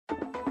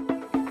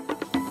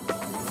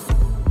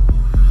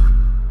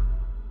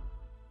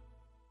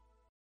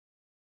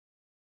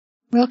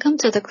Welcome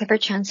to the Clifford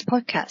Chance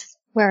podcast,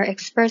 where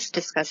experts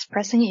discuss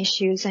pressing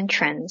issues and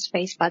trends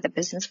faced by the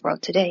business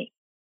world today.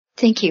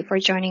 Thank you for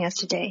joining us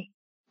today.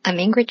 I'm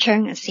Ingrid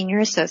Cheung, a senior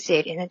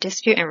associate in the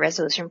dispute and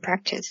resolution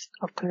practice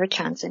of Clifford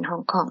Chance in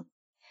Hong Kong.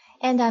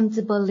 And I'm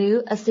Zibo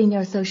Liu, a senior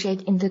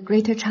associate in the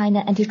Greater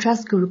China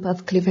Antitrust Group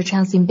of Clifford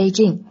Chance in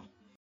Beijing.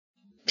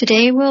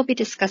 Today we'll be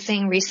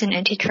discussing recent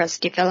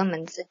antitrust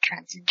developments and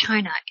trends in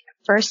China in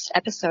the first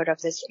episode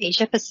of this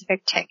Asia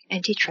Pacific Tech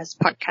Antitrust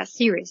podcast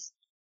series.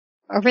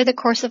 Over the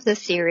course of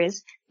this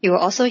series, you will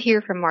also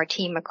hear from our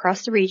team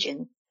across the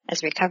region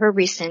as we cover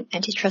recent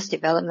antitrust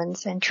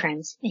developments and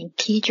trends in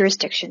key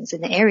jurisdictions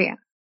in the area.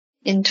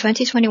 In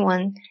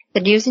 2021, the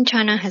news in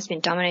China has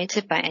been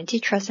dominated by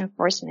antitrust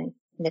enforcement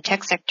in the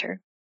tech sector.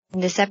 In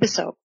this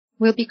episode,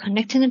 we'll be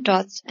connecting the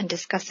dots and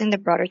discussing the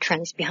broader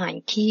trends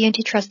behind key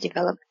antitrust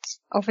developments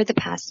over the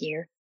past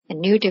year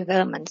and new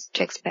developments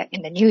to expect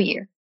in the new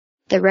year.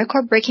 The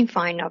record-breaking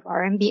fine of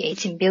RMB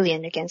 18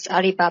 billion against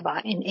Alibaba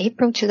in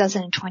April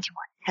 2021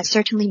 has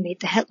certainly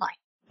made the headline.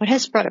 What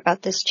has brought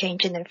about this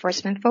change in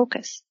enforcement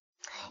focus?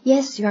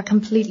 Yes, you are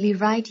completely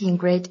right,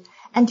 Ingrid.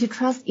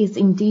 Antitrust is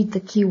indeed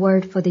the key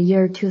word for the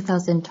year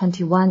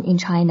 2021 in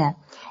China,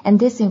 and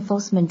this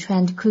enforcement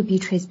trend could be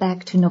traced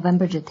back to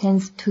November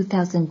 10,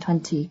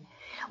 2020.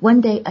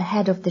 One day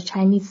ahead of the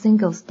Chinese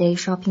Singles' Day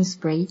shopping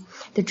spree,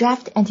 the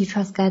draft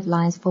antitrust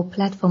guidelines for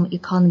platform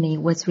economy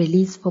was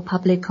released for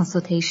public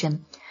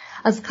consultation.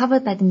 As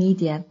covered by the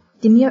media,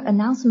 the mere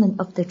announcement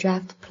of the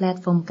draft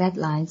platform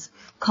guidelines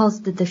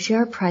caused the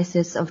share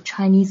prices of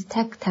Chinese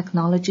tech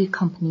technology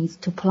companies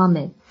to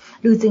plummet,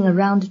 losing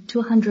around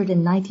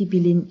 $290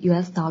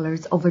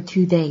 billion over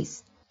 2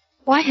 days.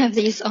 Why have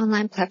these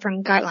online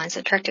platform guidelines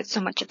attracted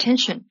so much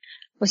attention?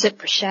 Was it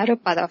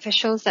foreshadowed by the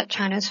officials that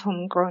China's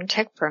homegrown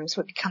tech firms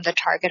would become the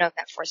target of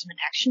enforcement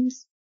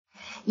actions?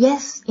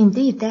 Yes,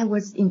 indeed, that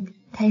was the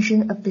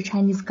intention of the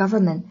Chinese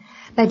government.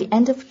 By the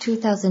end of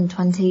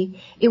 2020,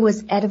 it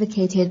was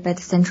advocated by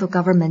the central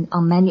government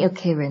on many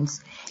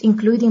occasions,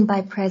 including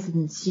by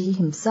President Xi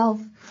himself,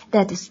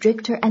 that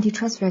stricter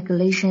antitrust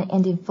regulation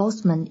and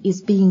enforcement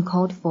is being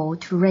called for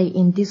to rein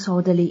in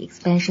disorderly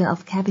expansion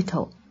of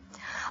capital.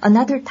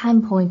 Another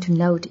time point to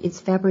note is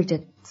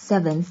February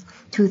 7,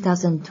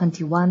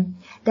 2021.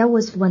 That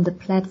was when the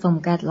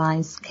platform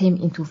guidelines came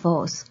into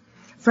force.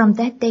 From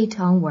that date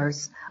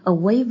onwards, a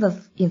wave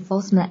of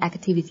enforcement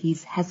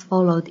activities has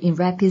followed in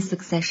rapid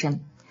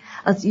succession.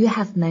 As you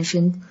have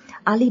mentioned,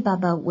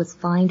 Alibaba was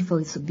fined for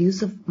its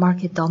abuse of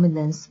market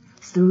dominance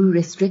through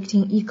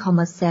restricting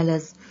e-commerce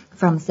sellers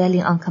from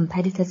selling on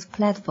competitors'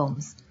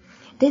 platforms.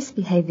 This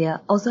behavior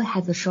also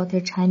has a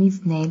shorter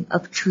Chinese name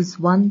of choose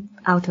one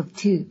out of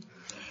two.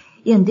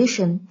 In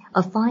addition,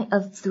 a fine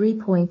of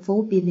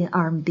 3.4 billion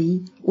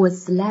RMB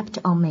was slapped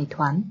on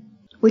Meituan,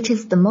 which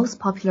is the most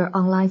popular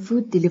online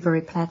food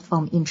delivery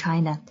platform in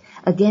China.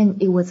 Again,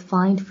 it was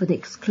fined for the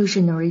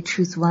exclusionary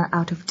choose one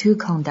out of two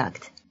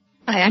conduct.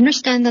 I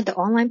understand that the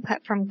online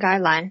platform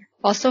guideline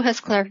also has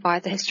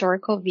clarified the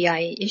historical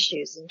VIE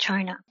issues in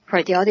China.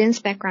 For the audience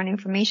background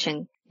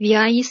information,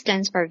 VIE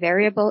stands for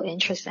Variable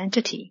Interest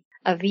Entity.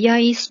 A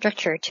VIE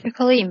structure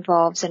typically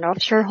involves an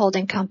offshore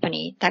holding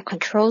company that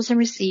controls and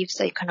receives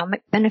the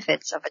economic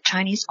benefits of a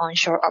Chinese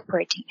onshore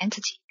operating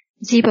entity.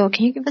 Zibo,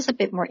 can you give us a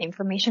bit more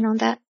information on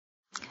that?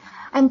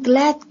 I'm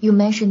glad you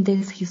mentioned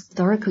this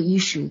historical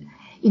issue.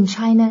 In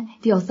China,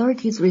 the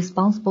authorities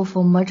responsible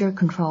for merger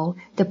control,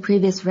 the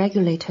previous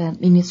regulator,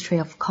 Ministry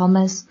of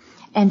Commerce,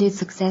 and its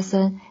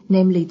successor,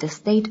 namely the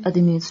State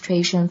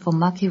Administration for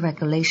Market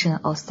Regulation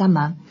or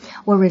SAMA,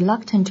 were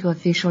reluctant to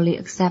officially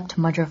accept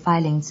merger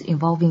filings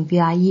involving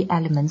VIE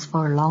elements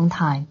for a long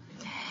time.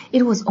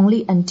 It was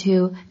only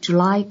until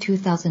July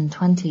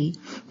 2020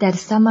 that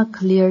SAMA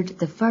cleared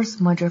the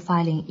first merger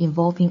filing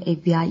involving a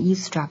VIE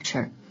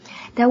structure.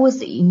 That was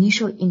the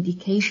initial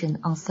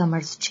indication on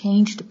SAMA's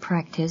changed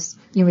practice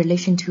in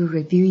relation to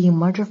reviewing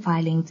merger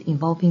filings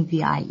involving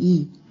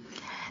VIE.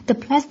 The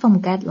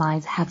platform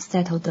guidelines have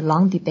settled the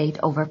long debate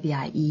over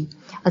VIE,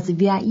 as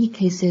VIE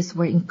cases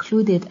were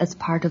included as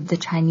part of the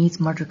Chinese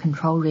merger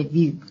control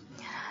review.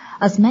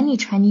 As many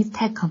Chinese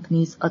tech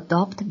companies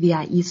adopt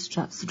VIE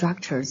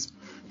structures,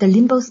 the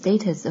limbo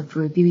status of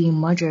reviewing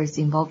mergers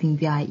involving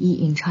VIE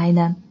in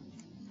China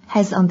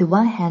has on the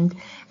one hand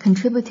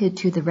contributed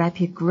to the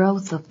rapid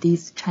growth of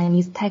these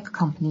Chinese tech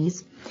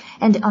companies,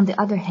 and on the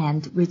other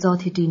hand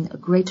resulted in a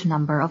great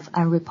number of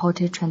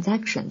unreported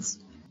transactions.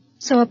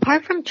 So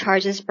apart from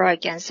charges brought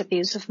against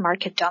abuse of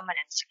market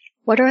dominance,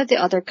 what are the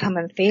other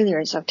common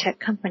failures of tech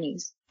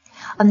companies?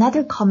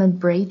 Another common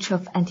breach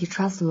of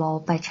antitrust law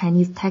by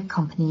Chinese tech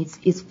companies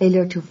is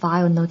failure to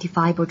file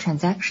notifiable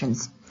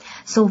transactions.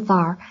 So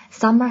far,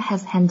 SAMA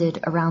has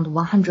handed around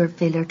 100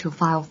 failure to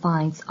file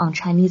fines on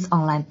Chinese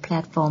online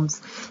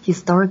platforms'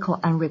 historical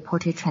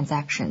unreported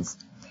transactions.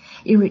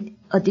 In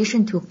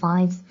addition to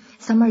fines,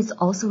 SAMA is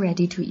also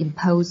ready to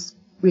impose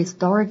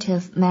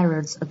restorative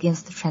measures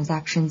against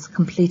transactions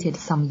completed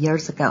some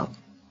years ago.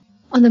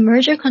 On the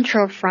merger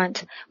control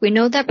front, we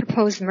know that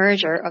proposed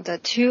merger of the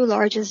two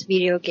largest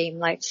video game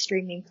live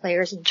streaming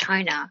players in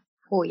China,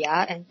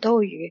 Huya and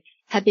Douyu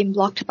had been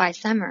blocked by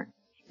SAMR.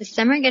 Is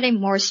SAMR getting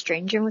more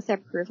stringent with the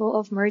approval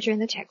of merger in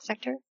the tech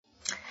sector?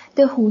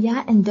 The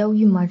Huya and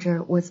Douyu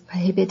merger was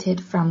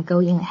prohibited from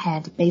going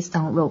ahead based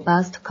on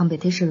robust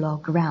competition law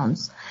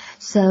grounds,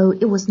 so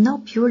it was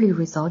not purely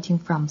resulting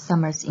from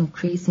SAMR's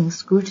increasing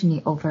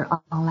scrutiny over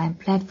online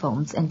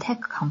platforms and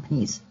tech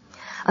companies.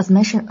 As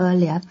mentioned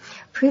earlier,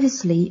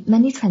 previously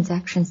many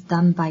transactions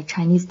done by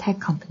Chinese tech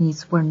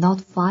companies were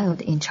not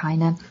filed in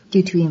China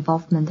due to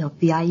involvement of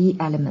VIE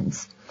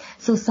elements.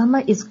 So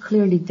SAMR is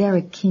clearly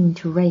very keen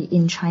to rein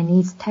in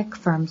Chinese tech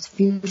firms'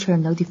 future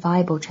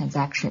notifiable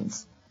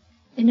transactions.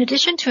 In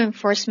addition to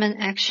enforcement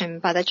action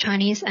by the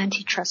Chinese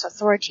Antitrust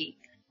Authority,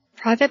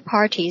 private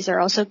parties are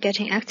also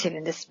getting active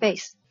in this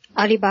space.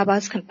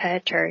 Alibaba's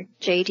competitor,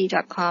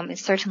 JD.com,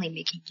 is certainly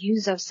making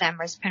use of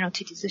SAMR's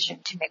penalty decision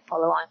to make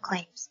follow-on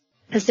claims.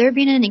 Has there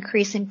been an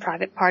increase in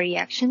private party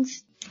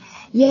actions?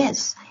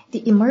 Yes,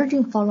 the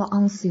emerging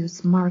follow-on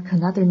suits mark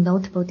another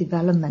notable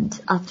development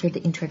after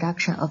the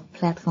introduction of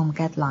platform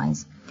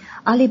guidelines.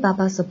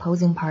 Alibaba's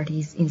opposing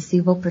parties in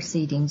civil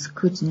proceedings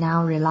could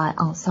now rely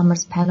on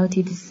SAMR's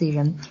penalty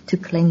decision to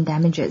claim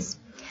damages.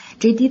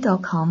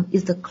 JD.com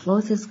is the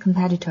closest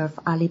competitor of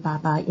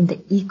Alibaba in the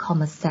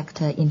e-commerce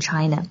sector in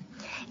China.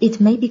 It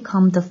may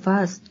become the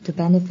first to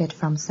benefit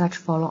from such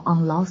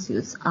follow-on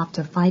lawsuits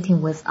after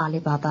fighting with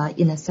Alibaba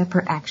in a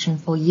separate action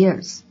for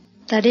years.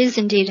 That is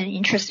indeed an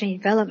interesting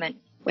development,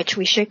 which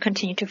we should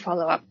continue to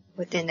follow up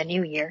within the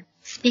new year.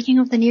 Speaking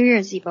of the new year,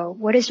 Zibo,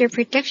 what is your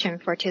prediction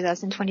for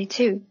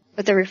 2022?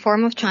 With the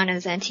reform of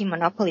China's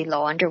anti-monopoly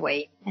law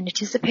underway and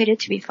anticipated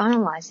to be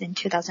finalized in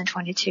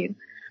 2022,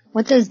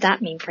 what does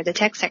that mean for the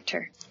tech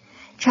sector?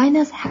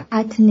 China's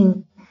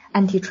heightening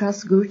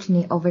antitrust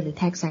scrutiny over the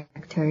tech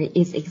sector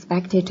is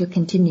expected to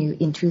continue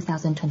in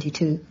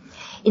 2022.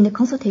 In the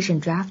consultation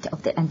draft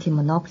of the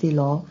anti-monopoly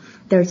law,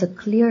 there is a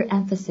clear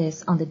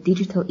emphasis on the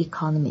digital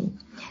economy.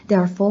 There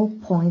are 4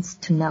 points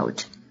to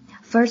note.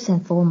 First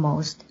and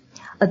foremost,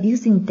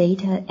 abusing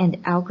data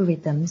and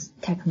algorithms,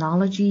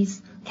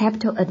 technologies,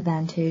 capital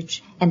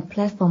advantage, and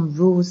platform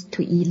rules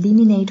to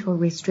eliminate or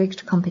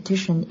restrict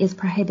competition is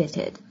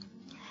prohibited.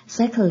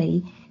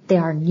 Secondly,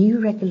 there are new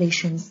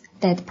regulations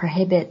that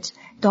prohibit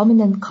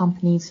dominant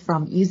companies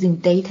from using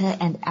data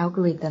and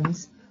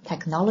algorithms,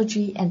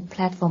 technology, and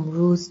platform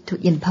rules to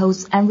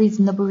impose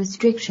unreasonable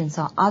restrictions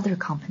on other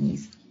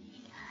companies.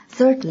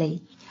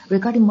 Thirdly,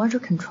 regarding merger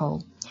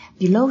control,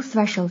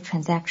 below-threshold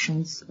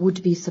transactions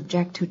would be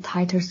subject to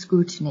tighter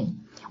scrutiny,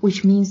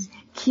 which means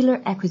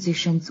killer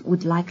acquisitions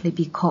would likely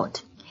be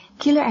caught.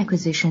 Killer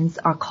acquisitions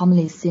are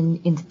commonly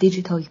seen in the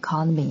digital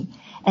economy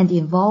and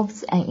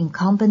involves an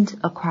incumbent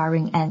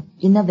acquiring an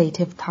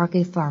innovative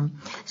target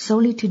firm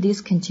solely to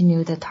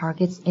discontinue the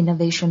target's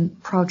innovation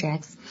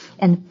projects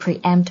and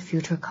preempt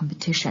future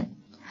competition.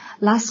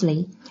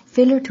 Lastly,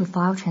 failure to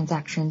file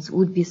transactions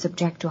would be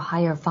subject to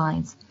higher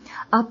fines,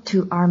 up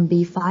to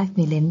RMB 5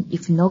 million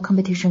if no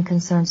competition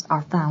concerns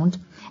are found,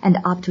 and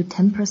up to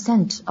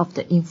 10% of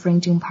the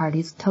infringing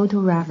party's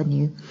total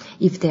revenue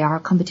if there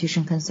are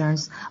competition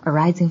concerns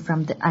arising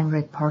from the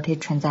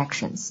unreported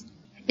transactions.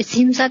 It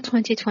seems that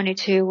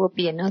 2022 will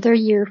be another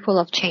year full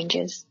of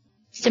changes.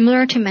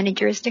 Similar to many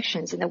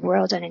jurisdictions in the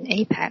world and in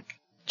APEC,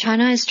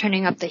 China is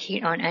turning up the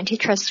heat on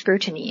antitrust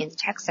scrutiny in the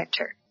tech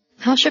sector.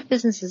 How should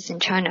businesses in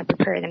China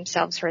prepare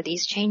themselves for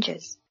these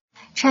changes?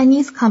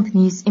 Chinese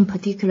companies, in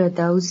particular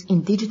those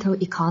in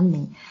digital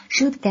economy,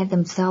 should get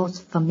themselves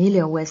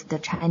familiar with the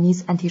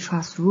Chinese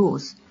antitrust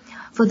rules.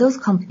 For those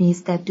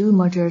companies that do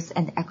mergers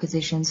and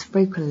acquisitions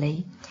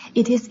frequently,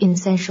 it is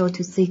essential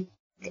to seek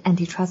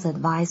antitrust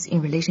advice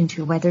in relation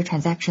to whether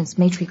transactions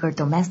may trigger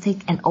domestic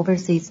and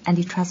overseas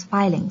antitrust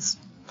filings.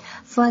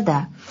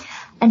 Further,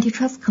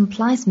 antitrust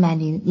compliance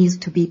manual needs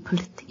to be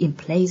put in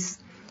place,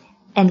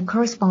 and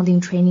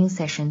corresponding training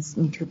sessions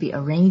need to be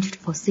arranged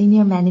for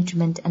senior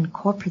management and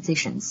core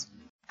positions.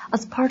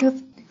 As part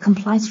of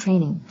compliance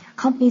training,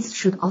 companies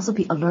should also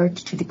be alert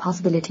to the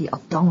possibility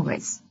of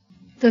downgrades.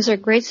 Those are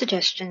great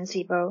suggestions,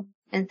 Zibo,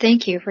 and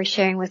thank you for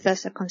sharing with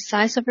us a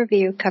concise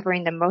overview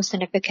covering the most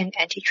significant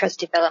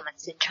antitrust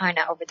developments in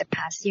China over the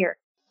past year,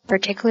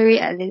 particularly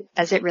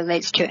as it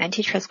relates to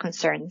antitrust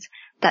concerns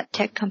that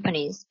tech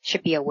companies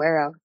should be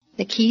aware of.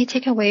 The key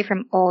takeaway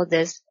from all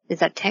this is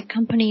that tech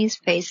companies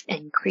face an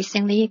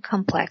increasingly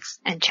complex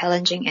and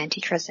challenging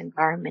antitrust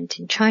environment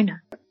in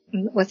China,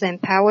 with an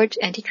empowered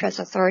antitrust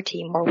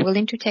authority more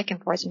willing to take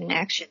enforcement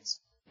actions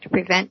to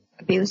prevent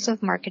abuse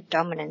of market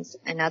dominance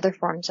and other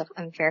forms of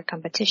unfair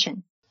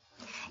competition.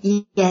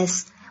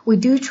 Yes, we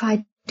do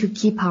try to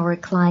keep our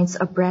clients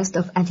abreast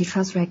of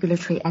antitrust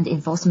regulatory and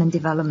enforcement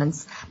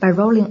developments by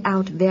rolling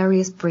out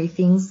various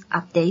briefings,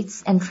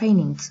 updates, and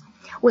trainings.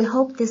 We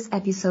hope this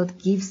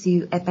episode gives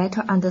you a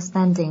better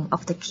understanding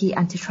of the key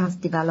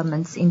antitrust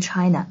developments in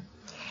China.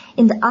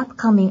 In the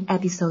upcoming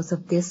episodes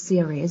of this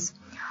series,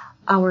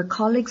 our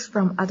colleagues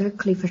from other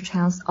Clifford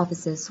Chang's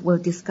offices will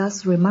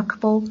discuss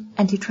remarkable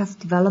antitrust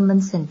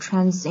developments and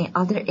trends in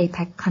other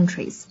APEC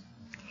countries.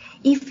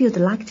 If you'd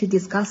like to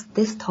discuss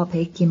this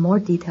topic in more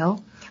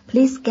detail,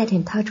 please get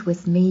in touch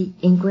with me,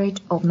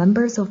 Ingrid, or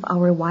members of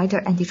our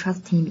wider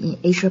antitrust team in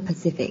Asia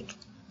Pacific.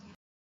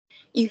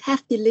 You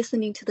have been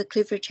listening to the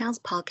Clifford Chance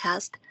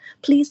podcast.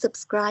 Please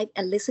subscribe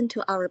and listen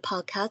to our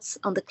podcasts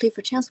on the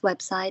Clifford Chance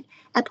website,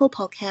 Apple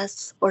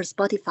Podcasts, or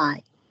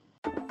Spotify.